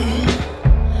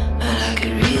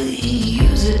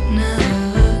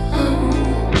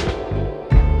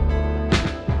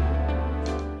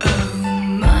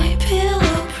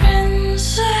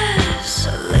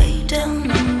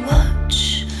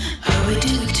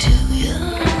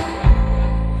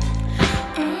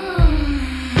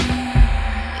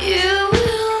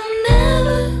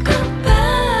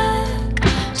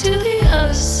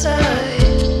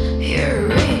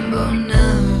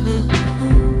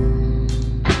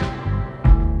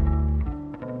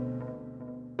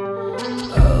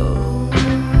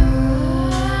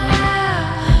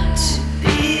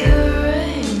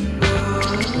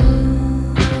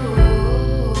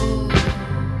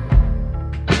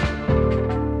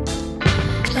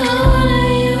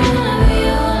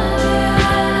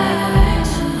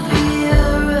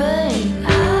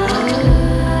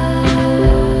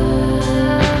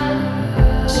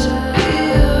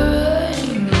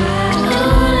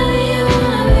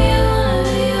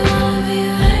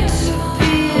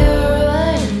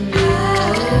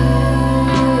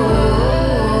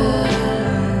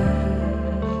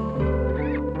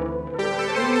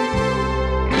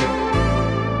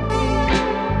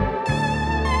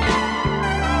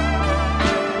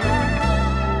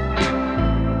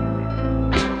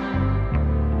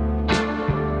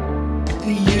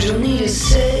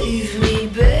 save me,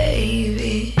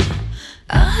 baby.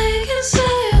 I can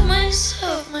save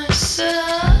myself,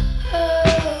 myself.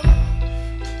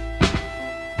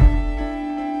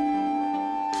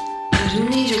 I don't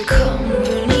need your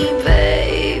company,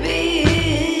 baby.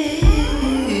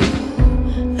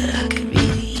 I could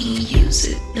really use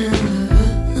it now.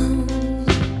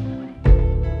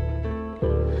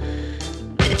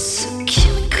 It's a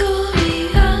chemical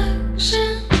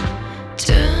reaction,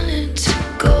 turn into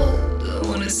gold. I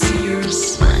wanna see your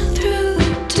smile through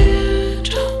the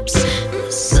teardrops and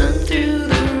the sun through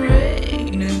the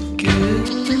rain again.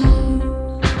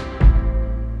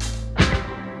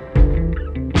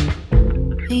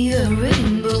 You're a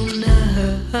rainbow now.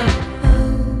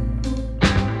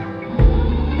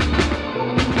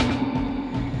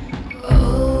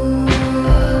 Oh,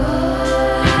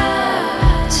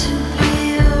 to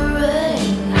be a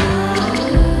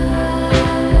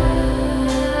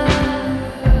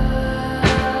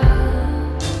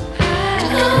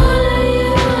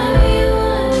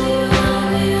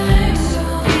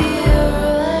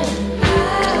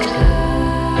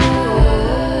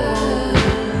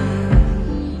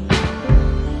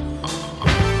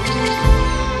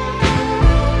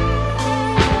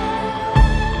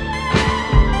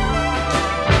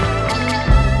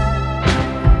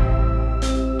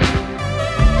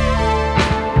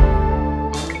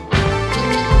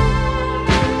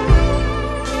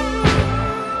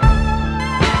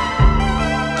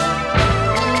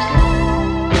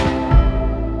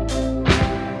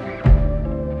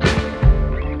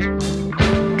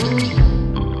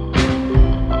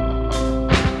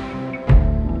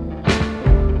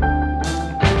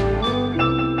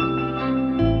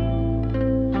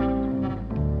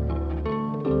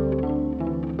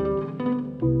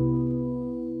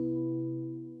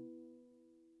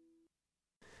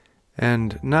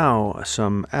And now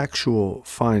some actual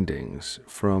findings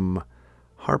from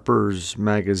Harper's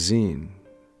Magazine,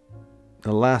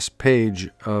 the last page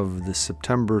of the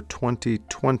September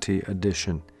 2020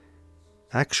 edition.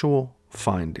 Actual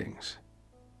findings.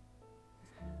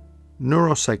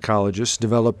 Neuropsychologists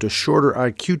developed a shorter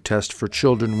IQ test for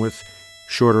children with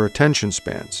shorter attention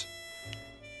spans.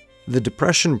 The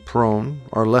depression-prone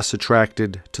are less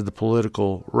attracted to the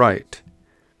political right.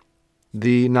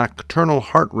 The nocturnal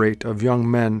heart rate of young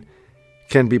men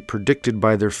can be predicted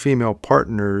by their female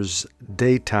partners'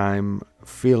 daytime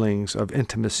feelings of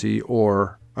intimacy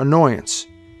or annoyance.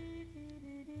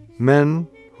 Men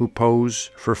who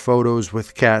pose for photos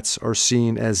with cats are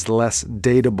seen as less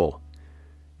dateable.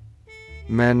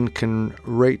 Men can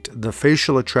rate the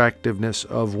facial attractiveness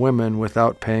of women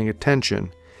without paying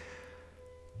attention,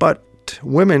 but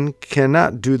women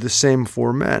cannot do the same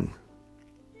for men.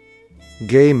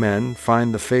 Gay men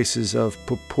find the faces of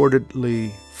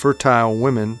purportedly fertile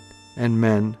women and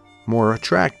men more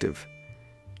attractive.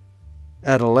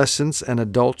 Adolescents and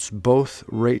adults both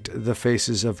rate the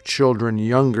faces of children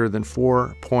younger than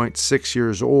 4.6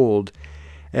 years old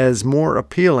as more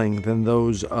appealing than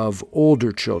those of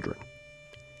older children.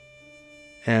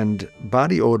 And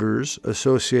body odors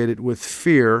associated with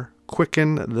fear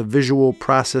quicken the visual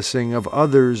processing of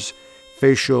others'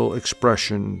 facial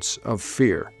expressions of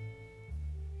fear.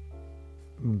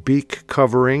 Beak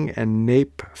covering and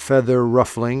nape feather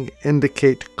ruffling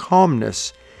indicate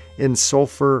calmness in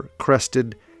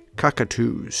sulfur-crested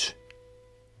cockatoos.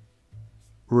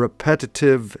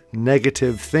 Repetitive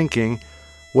negative thinking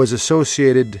was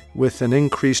associated with an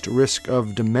increased risk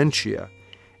of dementia,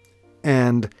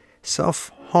 and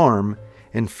self-harm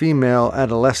in female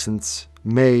adolescents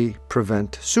may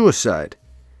prevent suicide.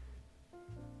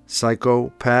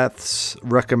 Psychopaths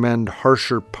recommend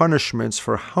harsher punishments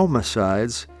for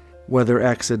homicides, whether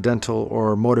accidental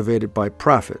or motivated by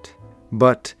profit,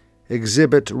 but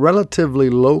exhibit relatively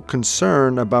low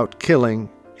concern about killing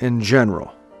in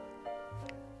general.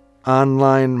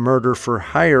 Online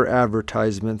murder-for-hire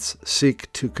advertisements seek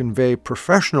to convey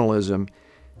professionalism,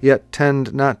 yet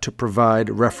tend not to provide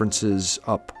references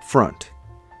up front.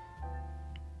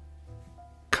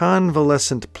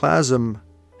 Convalescent plasm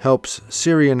helps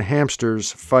Syrian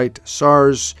hamsters fight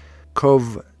SARS-CoV-2.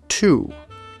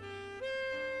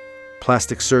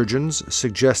 Plastic surgeons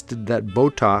suggested that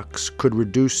Botox could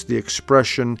reduce the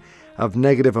expression of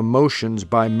negative emotions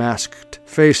by masked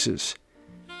faces.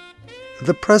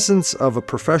 The presence of a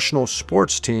professional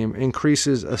sports team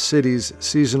increases a city's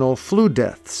seasonal flu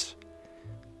deaths.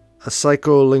 A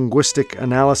psycholinguistic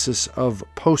analysis of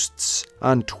posts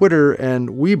on Twitter and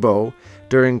Weibo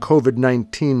during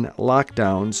COVID-19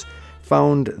 lockdowns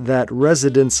found that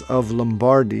residents of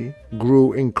Lombardy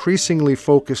grew increasingly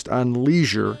focused on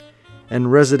leisure,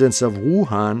 and residents of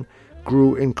Wuhan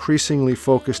grew increasingly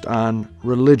focused on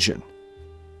religion.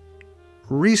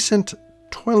 Recent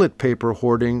toilet paper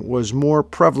hoarding was more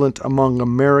prevalent among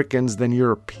Americans than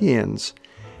Europeans,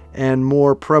 and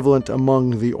more prevalent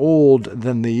among the old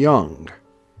than the young.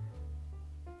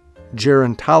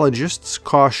 Gerontologists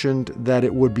cautioned that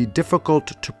it would be difficult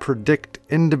to predict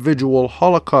individual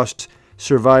Holocaust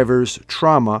survivors'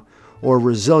 trauma or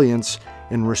resilience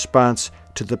in response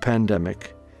to the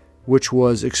pandemic, which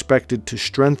was expected to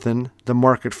strengthen the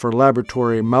market for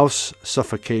laboratory mouse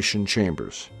suffocation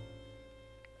chambers.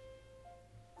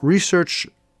 Research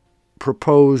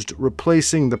proposed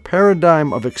replacing the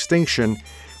paradigm of extinction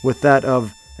with that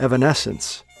of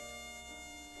evanescence.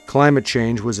 Climate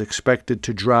change was expected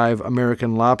to drive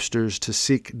American lobsters to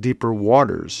seek deeper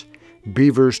waters,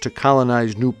 beavers to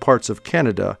colonize new parts of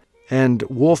Canada, and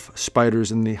wolf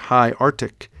spiders in the high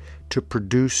Arctic to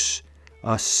produce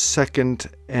a second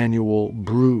annual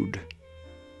brood.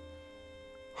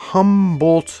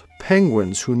 Humboldt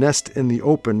penguins who nest in the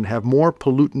open have more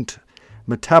pollutant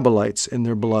metabolites in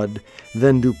their blood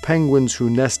than do penguins who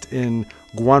nest in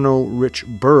guano-rich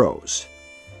burrows.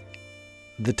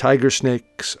 The tiger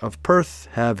snakes of Perth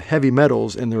have heavy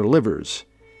metals in their livers.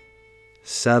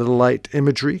 Satellite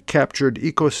imagery captured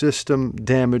ecosystem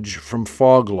damage from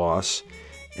fog loss,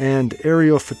 and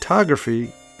aerial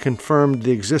photography confirmed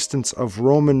the existence of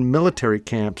Roman military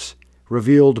camps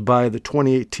revealed by the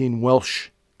 2018 Welsh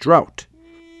drought.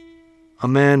 A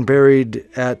man buried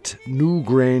at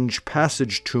Newgrange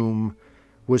Passage Tomb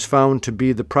was found to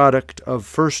be the product of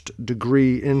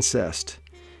first-degree incest,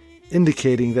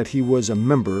 indicating that he was a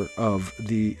member of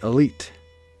the elite.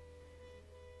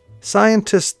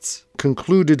 Scientists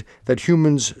concluded that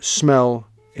humans smell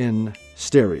in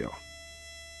stereo.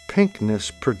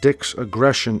 Pinkness predicts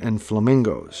aggression in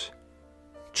flamingos.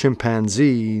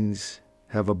 Chimpanzees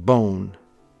have a bone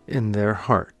in their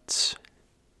hearts.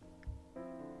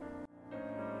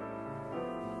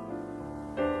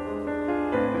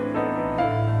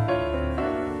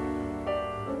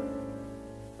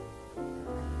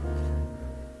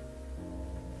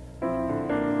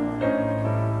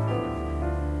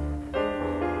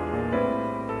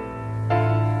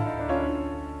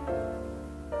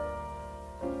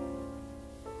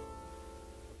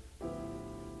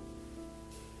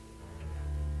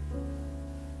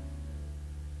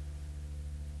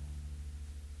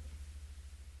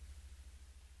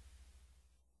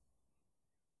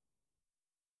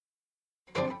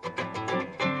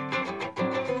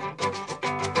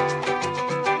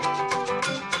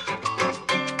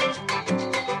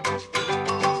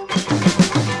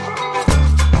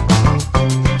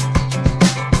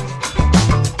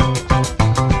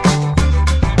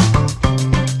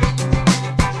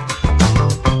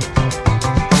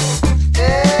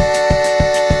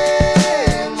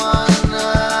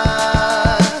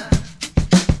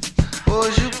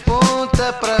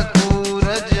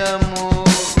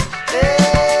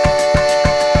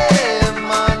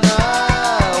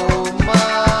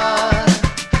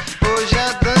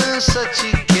 Te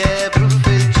quebra o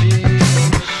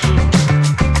feitiço.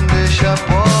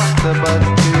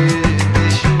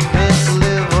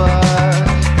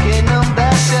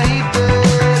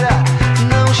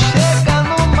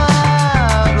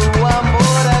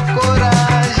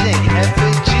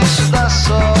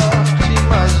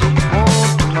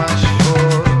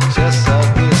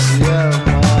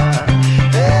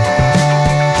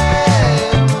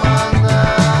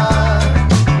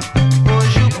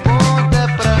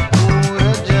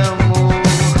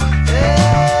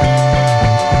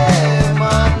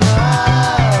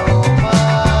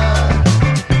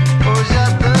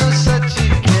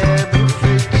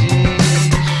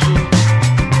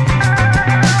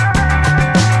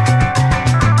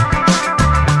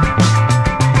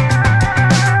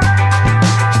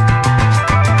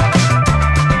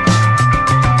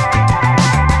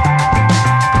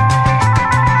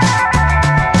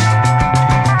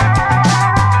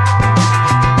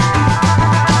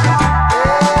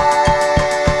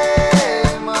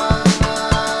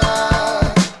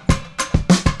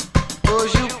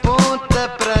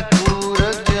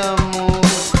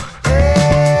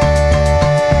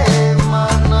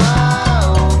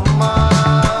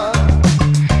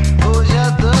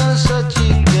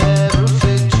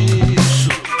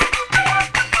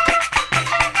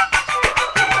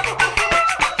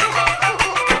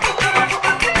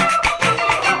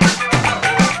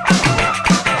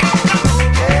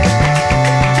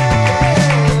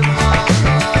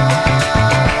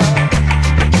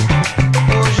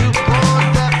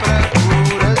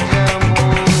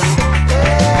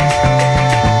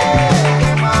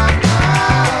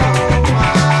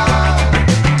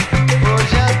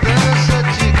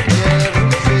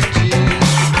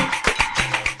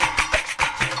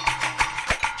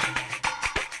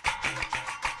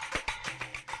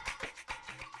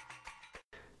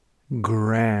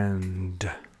 and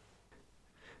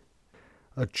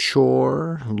a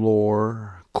chore,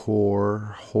 lore,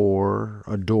 core, whore,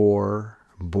 adore,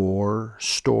 bore,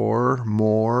 store,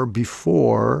 more,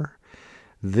 before,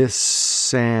 this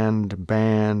sand,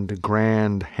 band,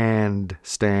 grand, hand,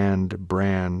 stand,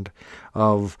 brand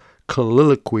of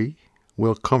colloquy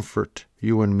will comfort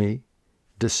you and me,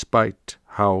 despite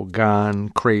how gone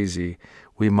crazy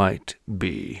we might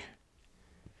be.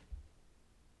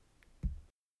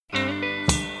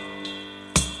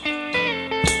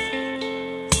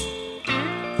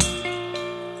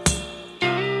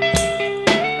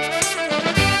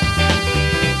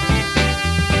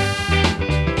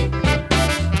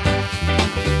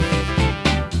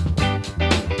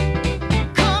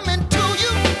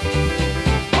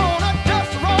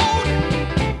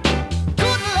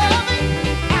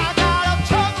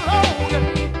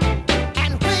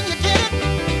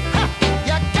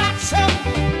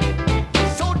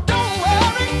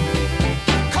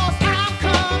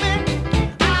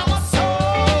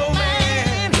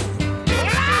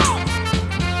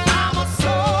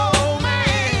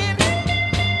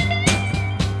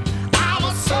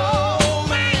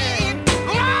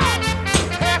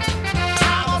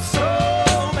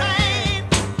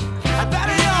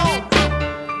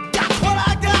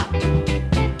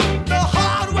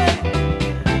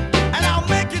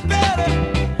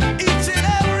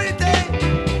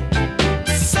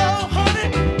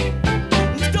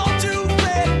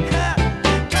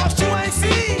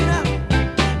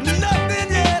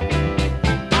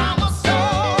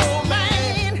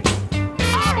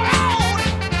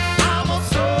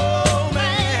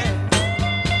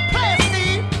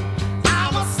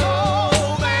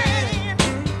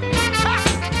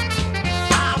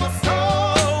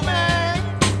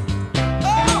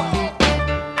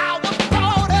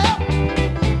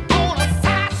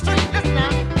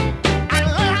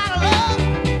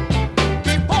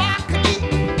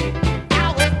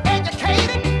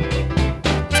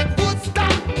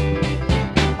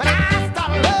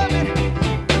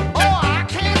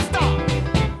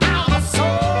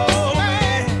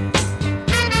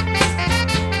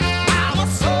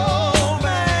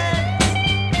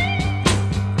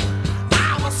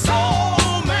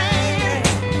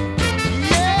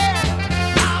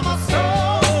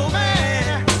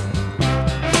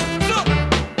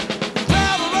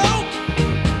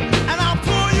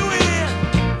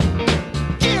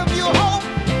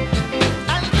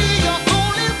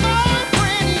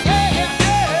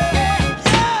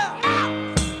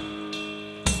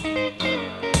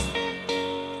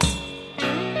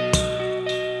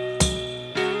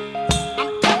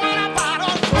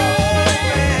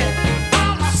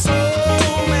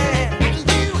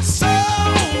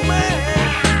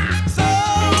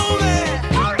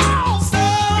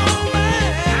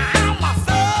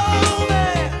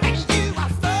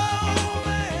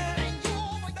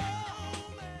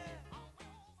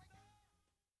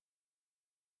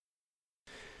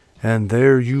 And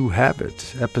there you have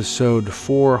it, episode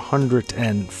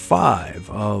 405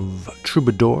 of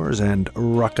Troubadours and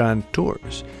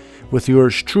Raconteurs, with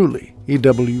yours truly,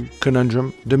 E.W.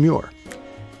 Conundrum Demure.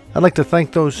 I'd like to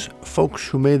thank those folks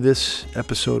who made this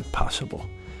episode possible.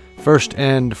 First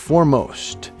and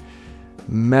foremost,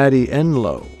 Maddie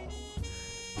Enlow.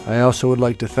 I also would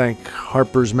like to thank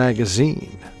Harper's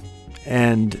Magazine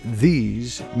and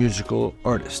these musical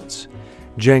artists: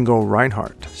 Django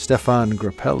Reinhardt, Stefan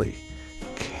Grappelli,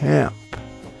 Camp,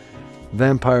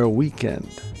 Vampire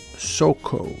Weekend,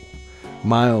 Soko,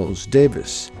 Miles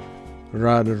Davis,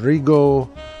 Rodrigo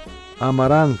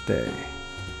Amarante,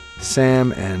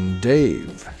 Sam and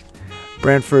Dave,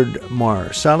 Branford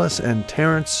Marsalis, and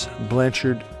Terrence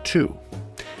Blanchard too.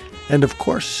 And of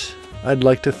course, I'd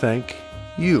like to thank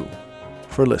you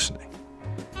for listening.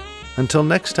 Until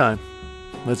next time,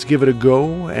 let's give it a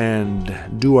go and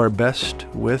do our best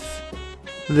with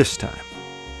this time.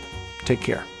 Take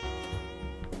care.